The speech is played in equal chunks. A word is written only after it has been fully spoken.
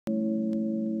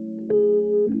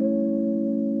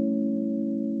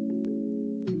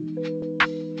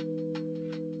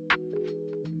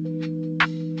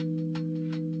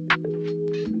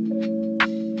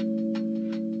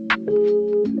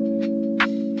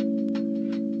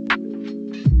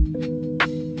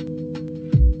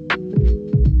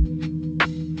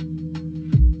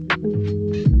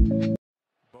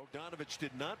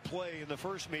did not play in the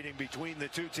first meeting between the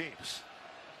two teams.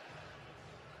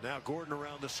 Now Gordon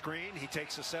around the screen. He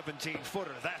takes a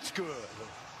 17-footer. That's good.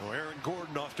 Well, Aaron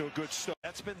Gordon off to a good start.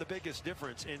 That's been the biggest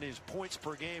difference in his points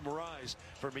per game rise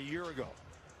from a year ago.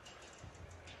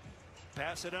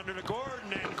 Pass it under to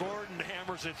Gordon, and Gordon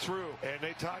hammers it through. And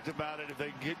they talked about it. If they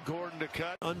can get Gordon to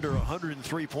cut under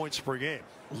 103 points per game.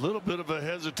 A little bit of a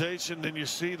hesitation. Then you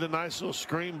see the nice little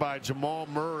screen by Jamal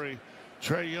Murray.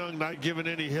 Trae Young not giving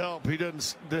any help. He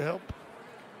doesn't help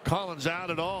Collins out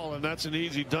at all, and that's an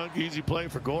easy dunk, easy play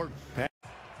for Gordon.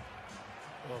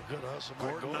 Oh, good hustle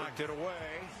by Gordon knocked it away.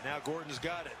 Now Gordon's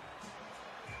got it.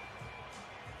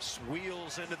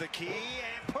 Wheels into the key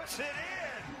and puts it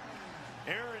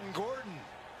in. Aaron Gordon.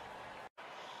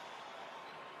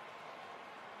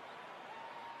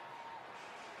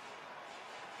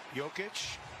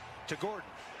 Jokic to Gordon.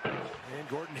 And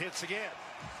Gordon hits again.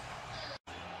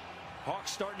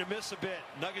 Hawks starting to miss a bit.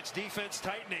 Nuggets defense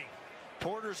tightening.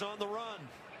 Porter's on the run.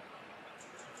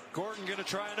 Gordon going to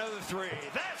try another three.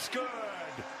 That's good.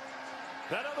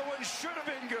 That other one should have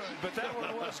been good, but that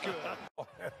one was good.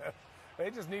 They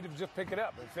just need to just pick it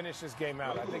up and finish this game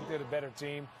out. I think they're the better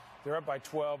team. They're up by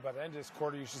 12. By the end of this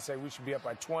quarter, you should say we should be up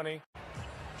by 20.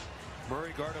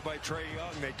 Murray guarded by Trae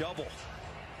Young. They double.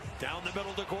 Down the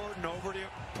middle to Gordon. Over to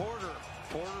Porter.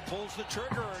 Porter pulls the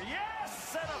trigger.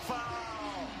 Yes! And a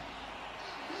foul!